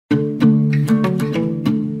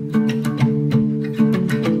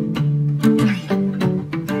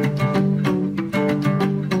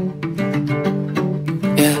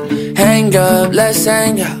hang up, let's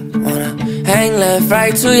hang out. Wanna hang left,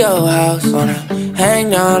 right to your house. Wanna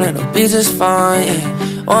hang on, it'll be just fine,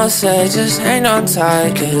 yeah. Wanna say just hang on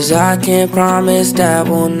tight, cause I can't promise that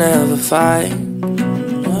we'll never fight.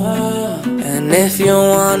 And if you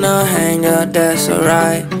wanna hang up, that's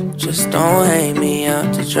alright. Just don't hang me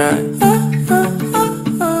out to dry.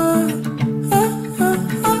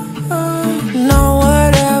 No,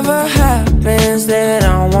 whatever happens, that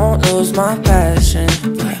I won't lose my passion.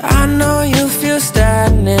 But I know you feel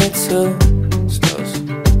stagnant too.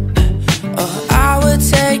 Oh, I would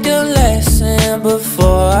take a lesson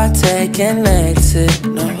before I take an exit.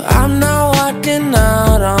 No, I'm not walking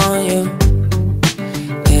out on you.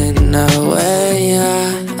 In a way,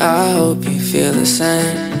 I hope you feel the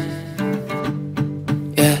same.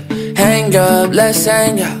 Yeah, hang up, let's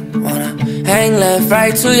hang out. Wanna hang left,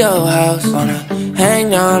 right to your house. Wanna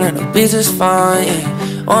hang on, it'll be just fine, yeah.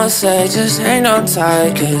 Wanna say just hang on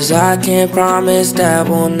tight, cause I can't promise that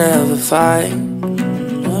we'll never fight.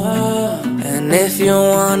 And if you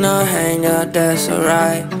wanna hang out, that's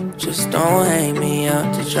alright. Just don't hang me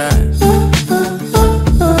out to dry.